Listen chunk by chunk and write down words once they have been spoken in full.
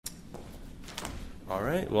All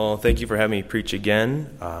right. Well, thank you for having me preach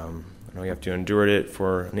again. I know you have to endure it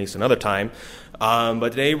for at least another time.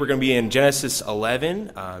 But today we're going to be in Genesis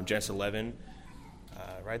 11. Genesis 11,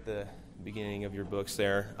 right at the beginning of your books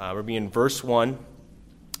there. We're being in verse 1.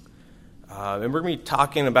 And we're going to be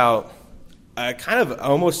talking about kind of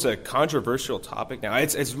almost a controversial topic now.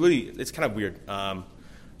 It's kind of weird. A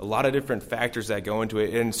lot of different factors that go into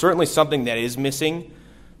it, and certainly something that is missing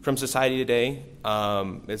from society today,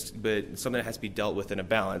 but something that has to be dealt with in a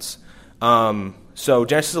balance. So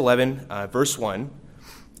Genesis 11, verse 1,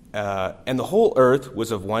 and the whole earth was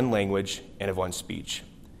of one language and of one speech.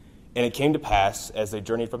 And it came to pass, as they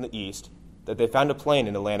journeyed from the east, that they found a plain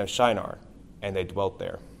in the land of Shinar, and they dwelt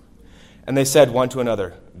there. And they said one to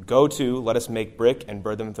another, Go to, let us make brick and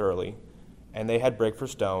burn them thoroughly. And they had brick for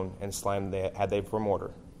stone, and slime had they for mortar.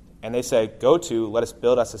 And they said, Go to, let us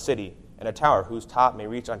build us a city, and a tower whose top may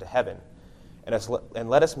reach unto heaven. And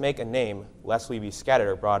let us make a name, lest we be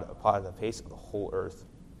scattered abroad upon the face of the whole earth.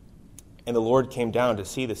 And the Lord came down to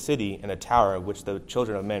see the city and the tower which the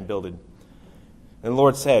children of men builded. And the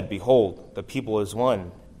Lord said, Behold, the people is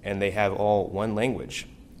one, and they have all one language.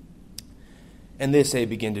 And this they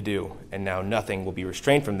begin to do, and now nothing will be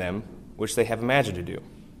restrained from them, which they have imagined to do.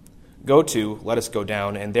 Go to, let us go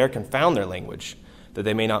down, and there confound their language, that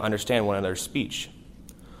they may not understand one another's speech.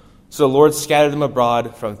 So the Lord scattered them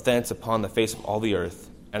abroad from thence upon the face of all the earth,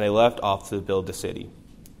 and they left off to build the city.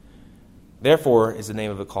 Therefore is the name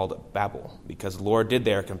of it called Babel, because the Lord did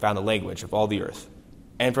there confound the language of all the earth.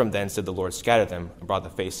 And from thence did the Lord scatter them abroad the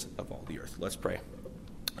face of all the earth. Let's pray.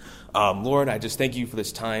 Lord, I just thank you for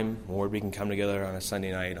this time. Lord, we can come together on a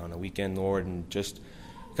Sunday night, on a weekend, Lord, and just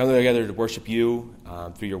come together to worship you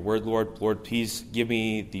through your word, Lord. Lord, please give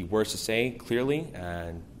me the words to say clearly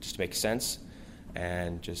and just to make sense.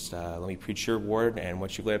 And just let me preach your word and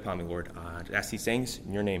what you've laid upon me, Lord. To ask these things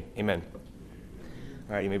in your name. Amen.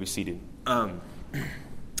 All right, you may be seated.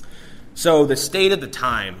 So the state of the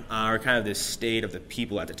time, or kind of the state of the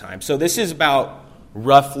people at the time. So this is about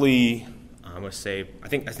roughly, I'm going to say, I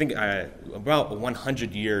think about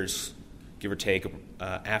 100 years, give or take,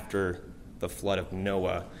 after the flood of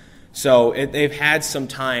Noah. So they've had some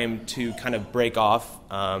time to kind of break off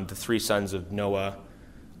the three sons of Noah.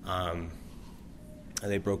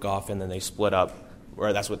 They broke off and then they split up,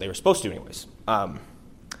 or that's what they were supposed to do anyways.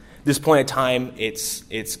 This point in time,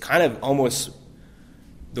 it's kind of almost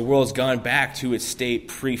the world's gone back to its state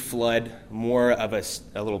pre-flood, more of a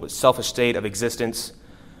little bit selfish state of existence.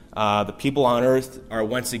 The people on earth are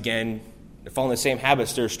once again following the same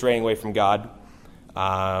habits. They're straying away from God.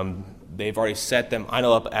 They've already set them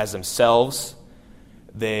idol up as themselves.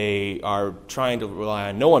 They are trying to rely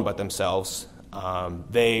on no one but themselves.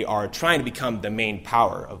 They are trying to become the main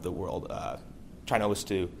power of the world, trying always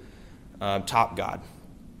to top God.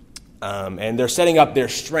 And they're setting up their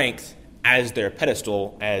strength as their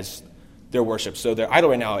pedestal, as their worship. So their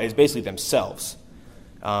idol right now is basically themselves.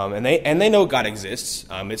 And they know God exists.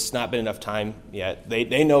 It's not been enough time yet.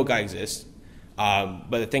 They know God exists.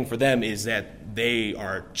 But the thing for them is that they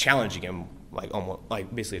are challenging him, like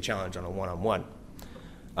basically a challenge on a one-on-one.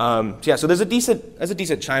 So there's a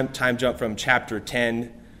decent time jump from chapter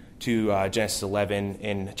 10 to Genesis 11.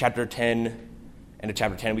 In chapter 10 and to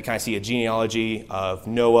chapter 10, we kind of see a genealogy of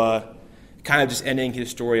Noah, kind of just ending his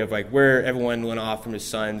story of like where everyone went off from his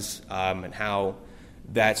sons and how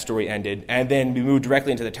that story ended. And then we move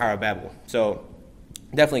directly into the Tower of Babel. So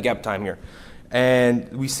definitely gap time here.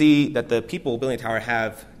 And we see that the people building the tower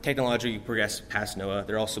have technologically progressed past Noah.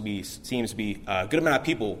 There also seems to be a good amount of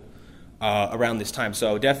people around this time.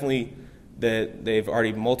 So definitely they've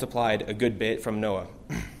already multiplied a good bit from Noah.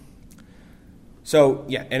 So,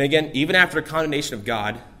 yeah, and again, even after the condemnation of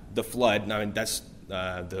God, the flood, that's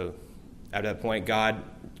after that point, God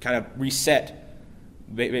kind of reset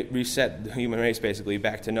the human race basically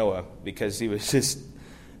back to Noah, because he was just,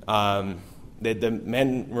 the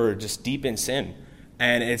men were just deep in sin.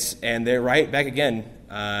 And they're right back again.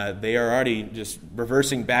 They are already just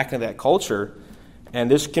reversing back into that culture. And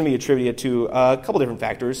this can be attributed to a couple different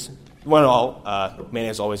factors. One and all, man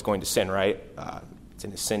is always going to sin, right? It's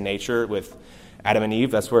in his sin nature with Adam and Eve.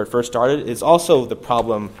 That's where it first started. It's also the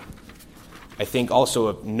problem, I think, also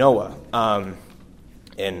of Noah.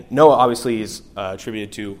 And Noah obviously is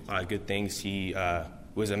attributed to good things. He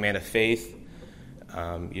was a man of faith.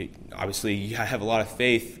 Obviously, you have a lot of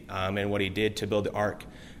faith in what he did to build the ark.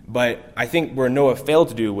 But I think where Noah failed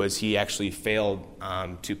to do was he actually failed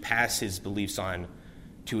to pass his beliefs on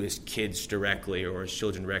to his kids directly or his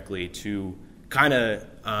children directly to kind of,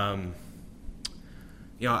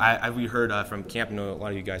 we heard from camp, I know a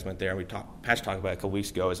lot of you guys went there, and Pastor talked about it a couple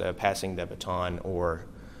weeks ago, as passing the baton or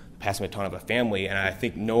passing the baton of a family, and I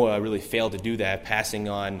think Noah really failed to do that, passing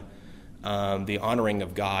on the honoring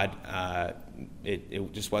of God.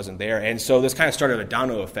 It just wasn't there. And so this kind of started a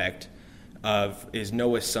domino effect of is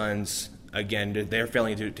Noah's sons, again, they're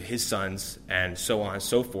failing to do it to his sons, and so on and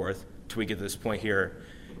so forth, till we get to this point here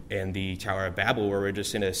in the Tower of Babel where we're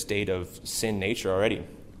just in a state of sin nature already.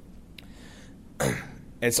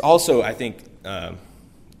 It's also, I think,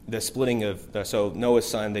 the splitting of, so Noah's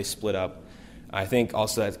son, they split up. I think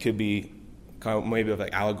also that could be kind of maybe of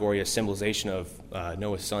like allegory, a symbolization of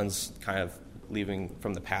Noah's sons kind of leaving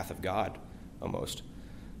from the path of God almost.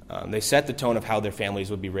 They set the tone of how their families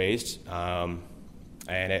would be raised, and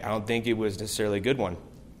I don't think it was necessarily a good one.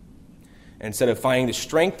 Instead of finding the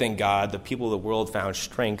strength in God, the people of the world found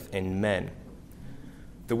strength in men.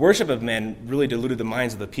 The worship of men really deluded the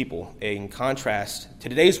minds of the people. In contrast to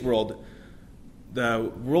today's world,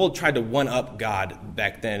 the world tried to one-up God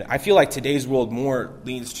back then. I feel like today's world more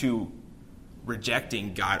leans to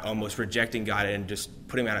rejecting God, almost rejecting God and just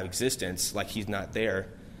putting him out of existence like he's not there.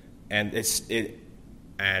 And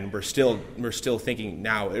we're still thinking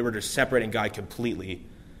now we're just separating God completely,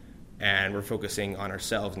 and we're focusing on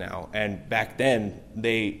ourselves now. And back then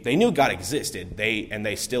they knew God existed.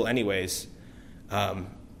 They still anyways.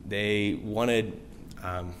 They wanted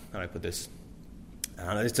how do I put this?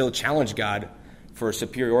 They still challenged God for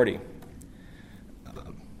superiority.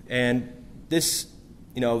 And this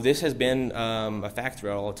has been a fact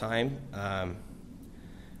throughout all the time.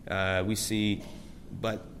 We see,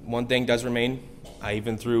 but one thing does remain,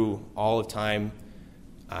 even through all of time,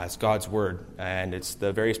 it's God's word. And it's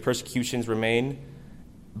the various persecutions remain,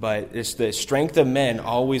 but it's the strength of men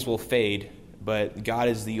always will fade, but God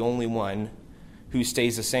is the only one who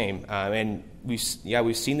stays the same. And we've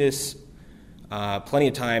seen this plenty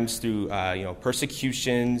of times through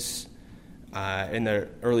persecutions in the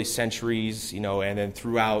early centuries, and then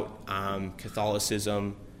throughout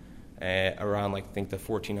Catholicism around I think the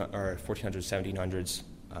 1400s, 1700s.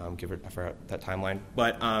 I forgot that timeline,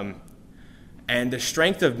 but and the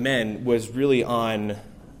strength of men was really on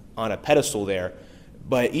a pedestal there.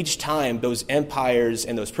 But each time, those empires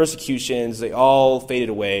and those persecutions, they all faded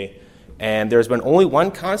away. And there's been only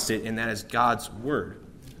one constant, and that is God's word.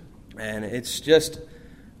 And it's just,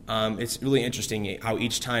 it's really interesting how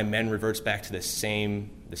each time men reverts back to the same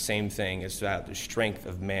thing. It's about the strength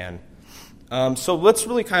of man. So let's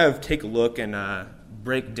really kind of take a look and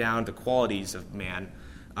break down the qualities of man.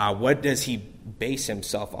 What does he base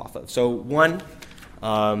himself off of? So one,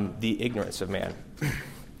 the ignorance of man.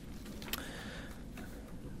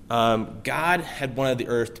 God had wanted the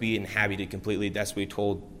earth to be inhabited completely. That's what he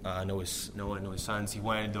told Noah and Noah's sons. He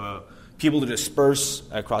wanted the people to disperse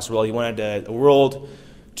across the world. He wanted the world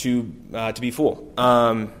to be full.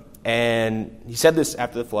 And he said this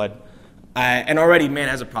after the flood. And already man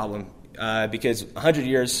has a problem because 100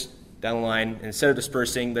 years down the line, instead of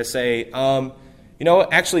dispersing, let's say,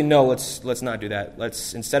 actually no, let's not do that.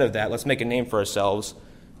 Instead of that, let's make a name for ourselves.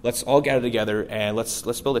 Let's all gather together and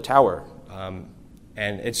let's build a tower.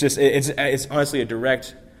 And it's honestly a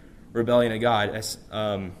direct rebellion to God.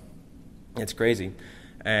 It's crazy.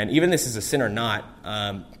 And even this is a sin or not,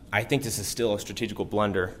 I think this is still a strategical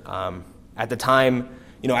blunder. At the time,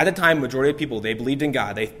 majority of people, they believed in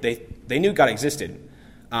God. They knew God existed.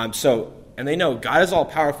 And they know God is all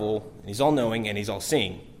powerful, and he's all knowing, and he's all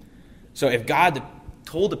seeing. So if God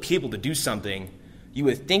told the people to do something, you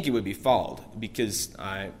would think it would be followed, because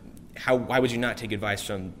why would you not take advice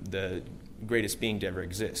from the greatest being to ever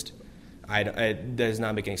exist? It does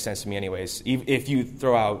not make any sense to me anyways. If you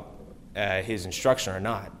throw out his instruction or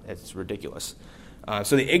not, it's ridiculous.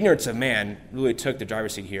 So the ignorance of man really took the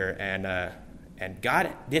driver's seat here, and God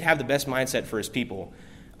did have the best mindset for his people,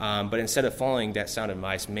 but instead of following that sound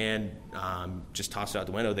advice, man just tossed it out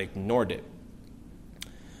the window. They ignored it.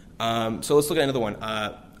 So let's look at another one.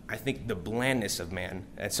 I think the blandness of man.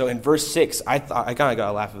 And so in verse 6, I kind of got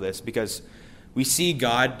a laugh of this because we see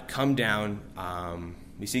God come down.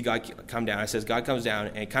 It says God comes down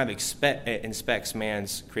and kind of inspects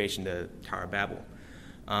man's creation, the Tower of Babel.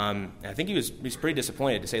 I think he's pretty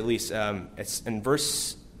disappointed, to say the least. It's in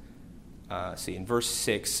verse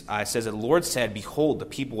 6, it says that the Lord said, "Behold, the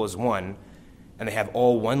people is one, and they have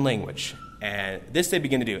all one language. And this they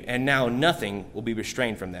begin to do, and now nothing will be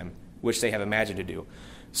restrained from them, which they have imagined to do."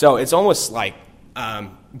 So it's almost like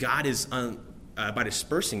God is, by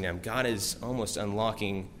dispersing them, God is almost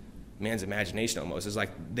unlocking man's imagination almost. It's like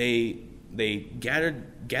they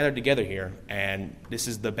gathered together here, and this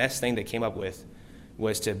is the best thing they came up with,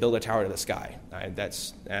 was to build a tower to the sky. I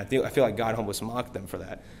feel like God almost mocked them for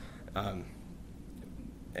that.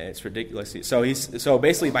 It's ridiculous. So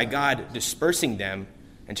basically by God dispersing them,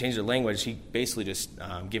 and changed their language, he basically just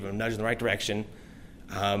gave them a nudge in the right direction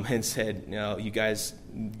and said, you guys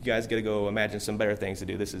got to go imagine some better things to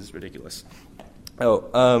do. This is ridiculous.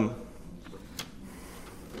 So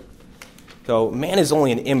man is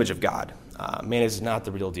only an image of God. Man is not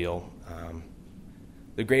the real deal.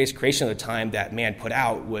 The greatest creation of the time that man put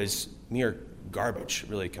out was mere garbage,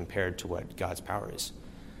 really, compared to what God's power is.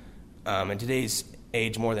 In today's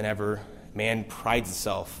age, more than ever, man prides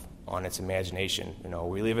itself on its imagination.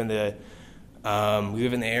 We live in the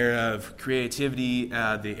era of creativity,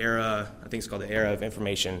 the era, I think it's called the era of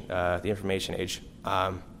information, the information age.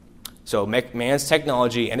 So man's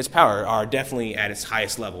technology and its power are definitely at its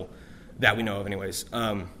highest level that we know of anyways.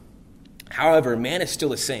 However, man is still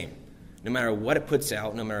the same. No matter what it puts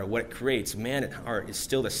out, no matter what it creates, man at heart is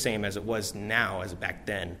still the same as it was now, as back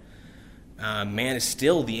then. Man is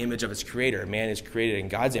still the image of its creator. Man is created in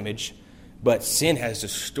God's image, but sin has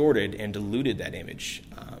distorted and diluted that image.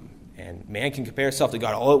 And man can compare itself to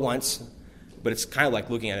God all at once, but it's kind of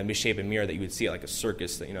like looking at a misshapen mirror that you would see at like a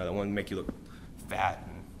circus, that that one make you look fat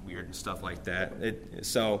and weird and stuff like that.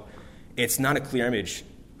 So it's not a clear image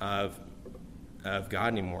of God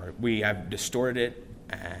anymore. We have distorted it,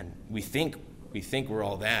 and we think we're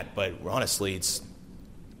all that, but honestly, it's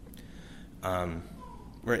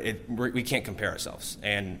we can't compare ourselves,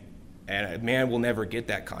 and man will never get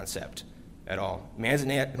that concept at all.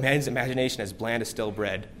 Man's imagination is bland as stale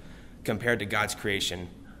bread compared to God's creation.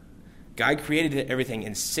 God created everything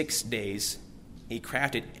in 6 days. He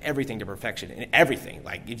crafted everything to perfection, and everything.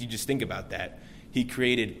 Like, if you just think about that, he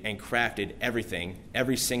created and crafted everything,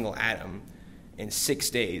 every single atom, in 6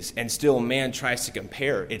 days, and still man tries to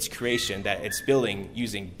compare its creation that it's building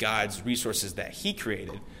using God's resources that he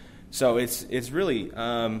created. So it's really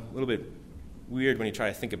a little bit weird when you try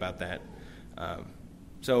to think about that.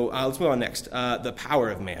 So let's move on next. The power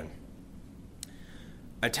of man.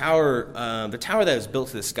 The tower that was built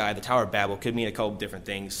to the sky, the Tower of Babel, could mean a couple of different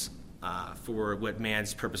things for what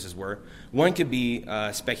man's purposes were. One could be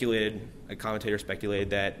a commentator speculated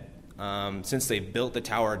that since they built the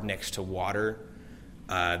tower next to water,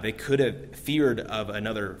 they could have feared of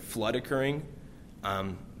another flood occurring.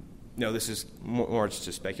 No, this is more just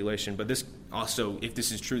a speculation, but this also, if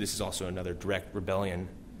this is true, this is also another direct rebellion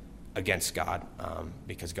against God,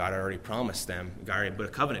 because God already promised them, God already put a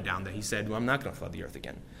covenant down that he said, well, I'm not going to flood the earth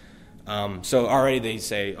again. So already they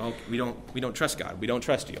say, oh, we don't trust God. We don't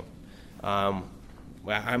trust you. Well,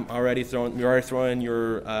 you're already throwing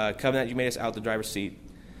your covenant you made us out the driver's seat,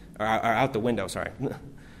 or out the window, sorry.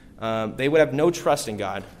 They would have no trust in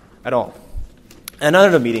God at all.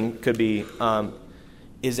 Another meaning could be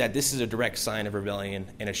is that this is a direct sign of rebellion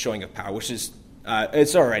and a showing of power, which is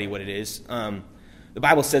it's already what it is. The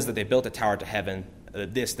Bible says that they built a tower to heaven.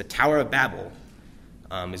 The Tower of Babel,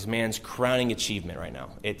 is man's crowning achievement right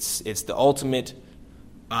now. It's the ultimate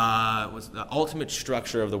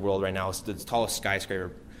structure of the world right now. It's the tallest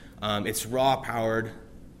skyscraper. It's raw-powered.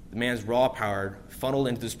 The man's raw-powered, funneled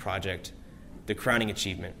into this project, the crowning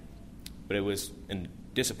achievement. But it was a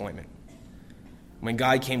disappointment. When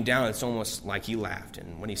God came down, it's almost like he laughed.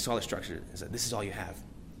 And when he saw the structure, he said, this is all you have.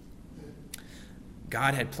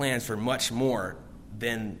 God had plans for much more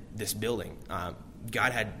than this building.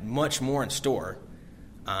 God had much more in store,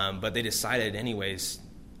 but they decided anyways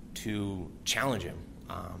to challenge him.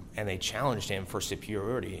 And they challenged him for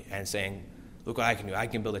superiority and saying, look what I can do. I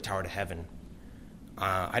can build a tower to heaven.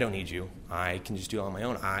 I don't need you. I can just do it on my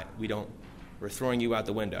own. We're throwing you out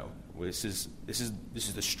the window. This is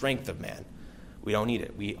the strength of man. We don't need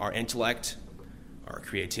it. Our intellect, our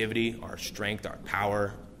creativity, our strength, our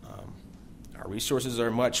power, our resources are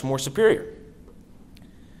much more superior.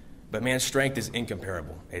 But man's strength is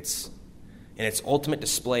incomparable. In its ultimate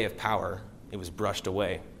display of power, it was brushed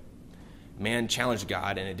away. Man challenged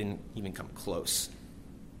God, and it didn't even come close.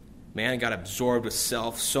 Man got absorbed with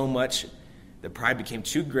self so much that pride became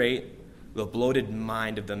too great. The bloated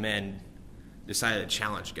mind of the men decided to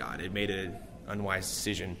challenge God. It made an unwise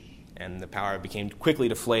decision, and the power became quickly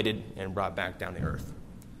deflated and brought back down to earth.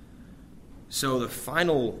 So the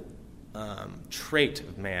final trait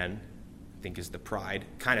of man, I think, is the pride.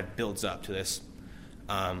 Kind of builds up to this.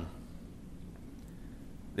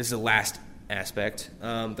 This is the last aspect.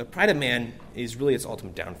 The pride of man is really its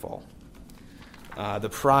ultimate downfall. The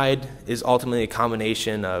pride is ultimately a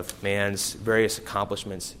combination of man's various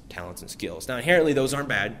accomplishments, talents, and skills. Now, inherently, those aren't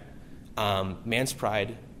bad. Man's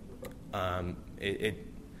pride,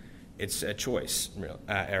 it's a choice,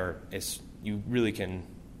 or you really can.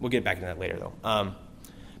 We'll get back into that later, though.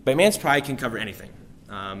 But man's pride can cover anything.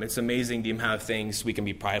 It's amazing the amount of things we can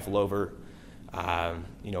be prideful over,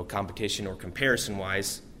 competition or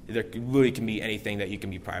comparison-wise. there really can be anything that you can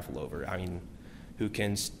be prideful over. I mean, who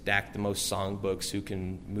can stack the most songbooks, who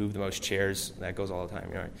can move the most chairs, that goes all the time.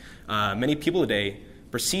 You know? Many people today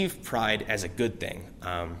perceive pride as a good thing.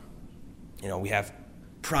 We have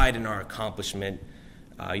pride in our accomplishment.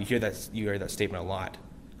 You hear that statement a lot.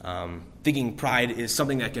 Thinking pride is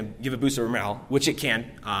something that can give a boost of morale, which it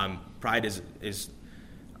can. Pride is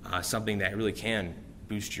something that really can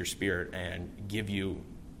boost your spirit and give you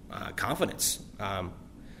confidence.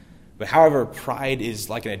 But however, pride is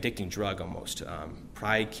like an addicting drug almost.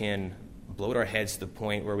 Pride can bloat our heads to the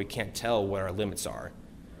point where we can't tell what our limits are.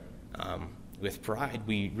 With pride,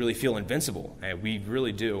 we really feel invincible, and we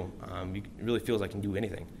really do. It really feels like I can do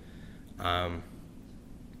anything.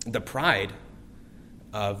 The pride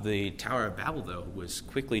of the Tower of Babel, though, was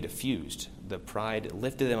quickly diffused. The pride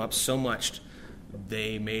lifted them up so much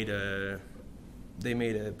they made a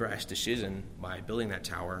brash decision by building that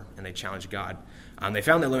tower, and they challenged God. They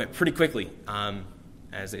found their limit pretty quickly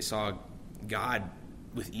as they saw God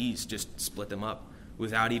with ease just split them up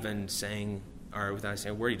without saying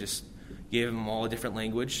a word. He just gave them all a different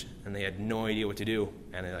language, and they had no idea what to do.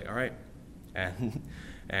 And they're like, all right, and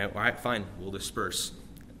all right, fine, we'll disperse.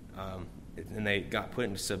 And they got put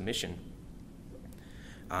into submission.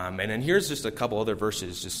 And then here's just a couple other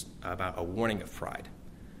verses just about a warning of pride.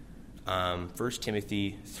 1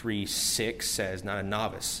 Timothy 3:6 says, not a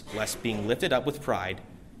novice, lest being lifted up with pride,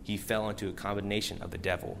 he fell into a combination of the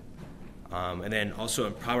devil. And then also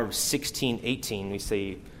in Proverbs 16:18, we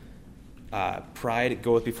say, pride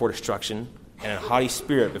goeth before destruction, and a haughty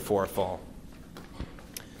spirit before a fall.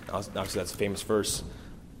 Obviously, that's a famous verse.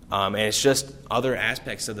 And it's just other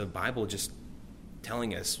aspects of the Bible just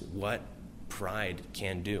telling us what pride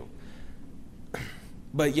can do.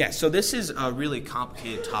 But yeah, so this is a really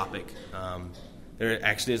complicated topic. There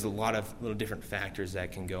actually is a lot of little different factors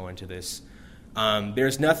that can go into this.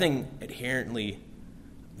 There's nothing inherently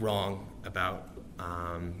wrong about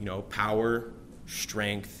power,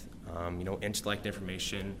 strength, intellect,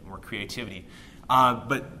 information, or creativity.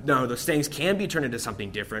 But no, those things can be turned into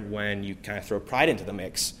something different when you kind of throw pride into the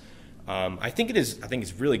mix. I think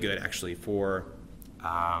it's really good actually for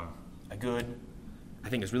I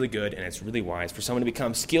think it's really good and it's really wise for someone to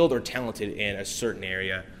become skilled or talented in a certain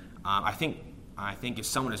area. I think if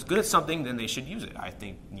someone is good at something, then they should use it. I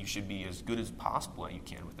think you should be as good as possible that you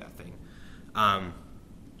can with that thing.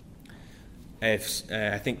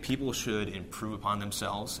 I think people should improve upon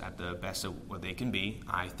themselves at the best of what they can be.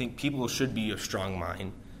 I think people should be of strong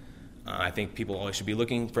mind. I think people always should be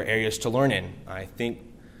looking for areas to learn in. I think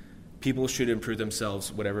people should improve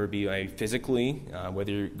themselves, whatever it be, physically,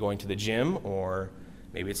 whether you're going to the gym or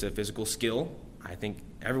maybe it's a physical skill. I think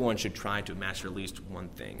everyone should try to master at least one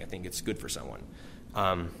thing. I think it's good for someone.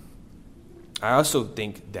 I also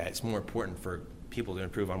think that it's more important for people to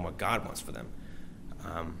improve on what God wants for them.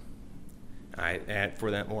 I add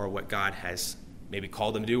for them more what God has maybe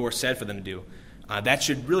called them to do or said for them to do. That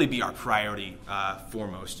should really be our priority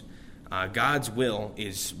foremost. God's will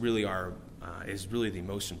is really the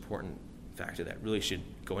most important factor that really should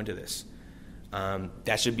go into this.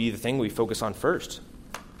 That should be the thing we focus on first.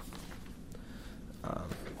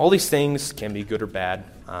 All these things can be good or bad.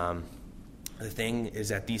 The thing is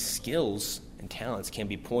that these skills and talents can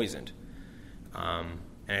be poisoned. And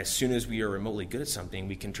as soon as we are remotely good at something,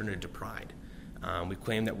 we can turn it into pride. We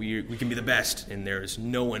claim that we can be the best, and there is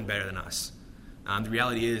no one better than us. The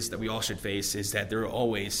reality is that we all should face is that there will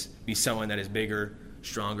always be someone that is bigger,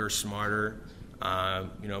 stronger, smarter,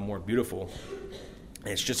 more beautiful. And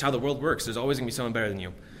it's just how the world works. There's always going to be someone better than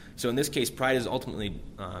you. So in this case, pride is ultimately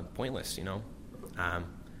pointless.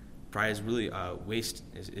 Pride is really a waste.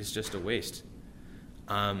 It's just a waste.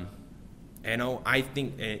 I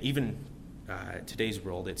think even today's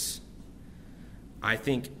world, I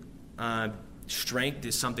think strength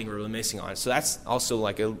is something we're really missing on. So that's also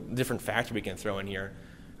like a different factor we can throw in here.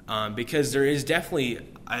 Because there is definitely,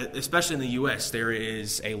 especially in the U.S., there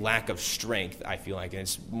is a lack of strength, I feel like. And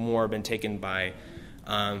it's more been taken by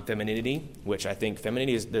femininity, which I think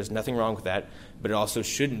femininity there's nothing wrong with that, but it also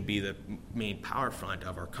shouldn't be the main power front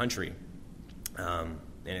of our country. And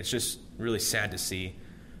it's just really sad to see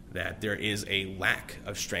that there is a lack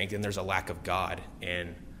of strength and there's a lack of God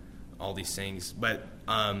in all these things. But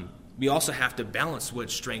we also have to balance what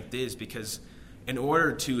strength is, because in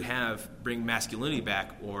order to bring masculinity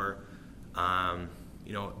back or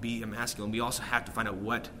be a masculine, we also have to find out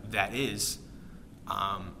what that is.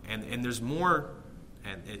 And there's more.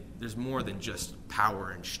 There's more than just power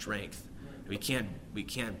and strength. We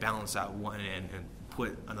can't balance out one end and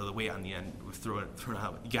put another weight on the end. Throw it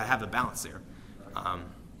out. You gotta have a balance there,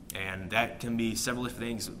 and that can be several different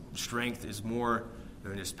things. Strength is more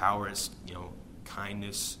And this power is,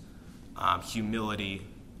 kindness, humility,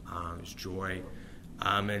 it's joy,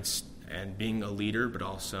 and being a leader, but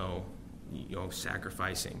also,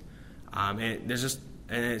 sacrificing. And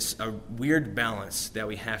it's a weird balance that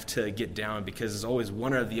we have to get down, because it's always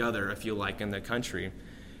one or the other, I feel like, in the country.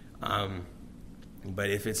 But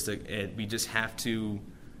if we just have to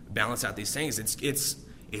balance out these things.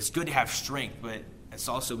 It's good to have strength, but it's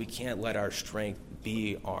also, we can't let our strength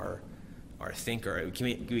be our thinker.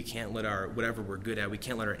 We can't let our, whatever we're good at, we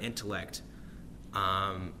can't let our intellect,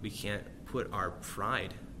 we can't put our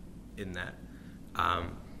pride in that.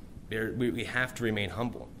 We have to remain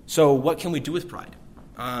humble. So what can we do with pride?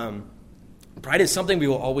 Pride is something we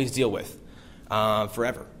will always deal with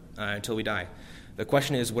forever, until we die. The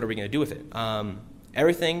question is, what are we going to do with it?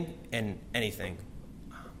 Everything and anything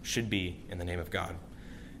should be in the name of God.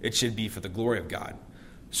 It should be for the glory of God.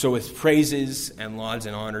 So with praises and lauds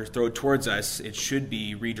and honor thrown towards us, it should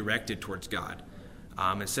be redirected towards God.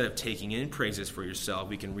 Instead of taking in praises for yourself,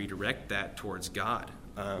 we can redirect that towards God.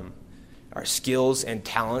 Our skills and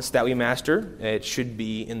talents that we master, it should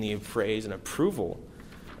be in the praise and approval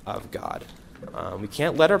of God. We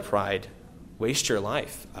can't let our pride waste your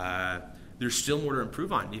life. There's still more to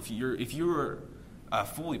improve on. If you're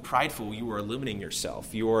fully prideful, you are limiting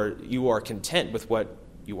yourself. You are content with what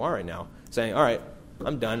you are right now, saying, "All right,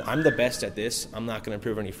 I'm done. I'm the best at this. I'm not going to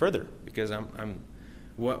improve any further because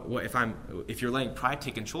if you're letting pride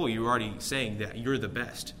take control, you're already saying that you're the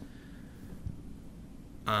best."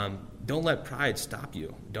 Don't let pride stop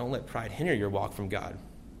you. Don't let pride hinder your walk from God.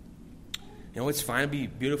 It's fine to be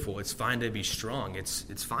beautiful. It's fine to be strong.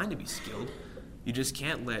 It's fine to be skilled. You just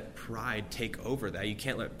can't let pride take over that. You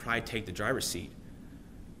can't let pride take the driver's seat.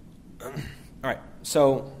 All right,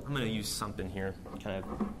 so I'm going to use something here to kind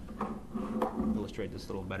of illustrate this a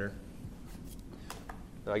little better.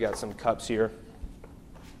 So I got some cups here.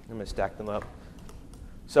 I'm going to stack them up.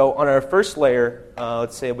 So on our first layer,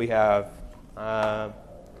 let's say we have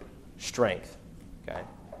strength. Okay,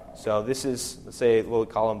 so this is, let's say we'll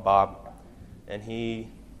call him Bob, and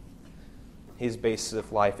his basis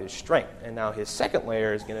of life is strength. And now his second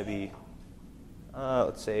layer is going to be,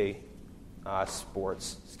 let's say,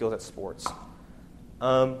 sports, skills at sports.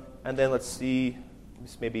 And then let's see,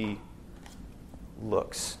 this maybe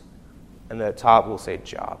looks. And at the top we'll say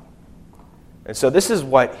job. And so this is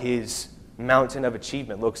what his mountain of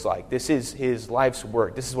achievement looks like. This is his life's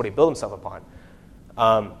work. This is what he built himself upon.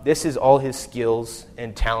 This is all his skills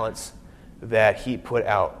and talents that he put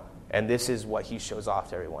out. And this is what he shows off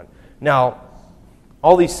to everyone. Now,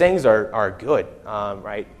 all these things are good,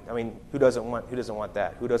 right? I mean, who doesn't want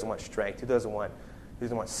that? Who doesn't want strength? Who doesn't want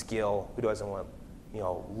skill? Who doesn't want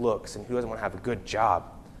looks? And who doesn't want to have a good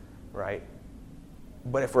job, right?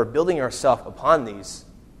 But if we're building ourselves upon these,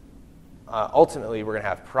 ultimately we're going to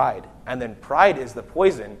have pride, and then pride is the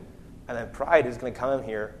poison, and then pride is going to come in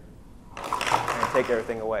here and take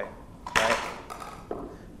everything away, right?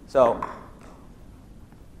 So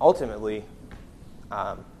ultimately,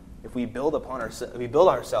 if we build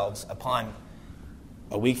ourselves upon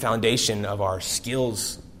a weak foundation of our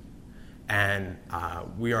skills, and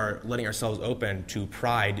we are letting ourselves open to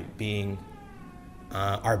pride being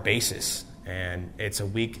our basis, and it's a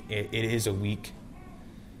weak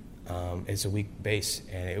base,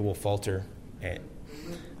 and it will falter.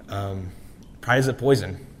 Pride is a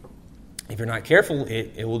poison. If you're not careful,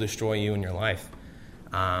 it will destroy you in your life.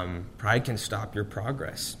 Pride can stop your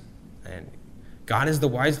progress, and God is the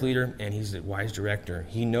wise leader, and He's the wise director.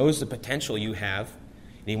 He knows the potential you have,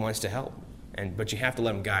 and He wants to help. But you have to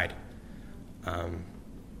let Him guide.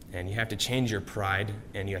 And you have to change your pride,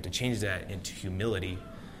 and you have to change that into humility.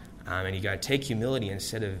 And you got to take humility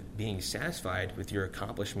instead of being satisfied with your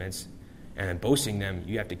accomplishments and boasting them.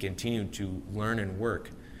 You have to continue to learn and work,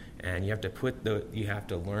 and you have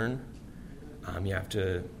to learn. You have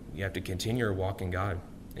to continue your walk in God,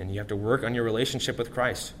 and you have to work on your relationship with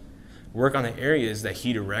Christ. Work on the areas that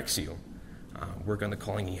He directs you. Work on the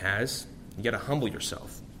calling He has. You got to humble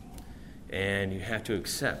yourself, and you have to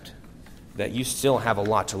accept that you still have a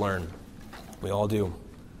lot to learn. We all do,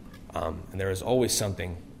 and there is always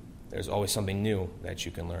something. There's always something new that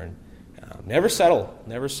you can learn. Never settle,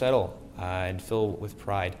 and fill with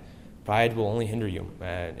pride. Pride will only hinder you,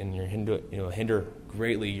 and hinder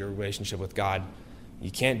greatly your relationship with God.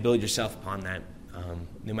 You can't build yourself upon that.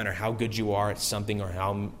 No matter how good you are at something, or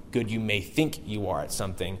how good you may think you are at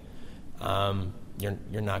something,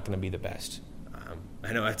 you're not going to be the best.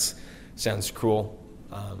 I know that sounds cruel,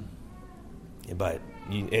 but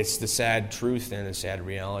it's the sad truth and the sad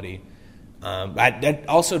reality. That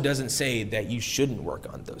also doesn't say that you shouldn't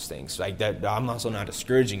work on those things. Like that, I'm also not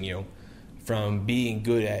discouraging you from being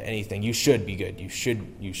good at anything. You should be good. You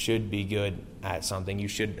should be good at something. You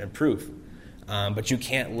should improve. But you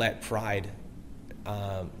can't let pride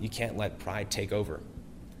take over.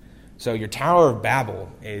 So your Tower of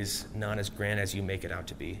Babel is not as grand as you make it out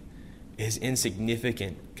to be. It is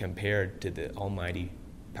insignificant compared to the almighty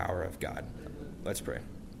power of God. Let's pray.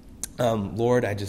 Lord, I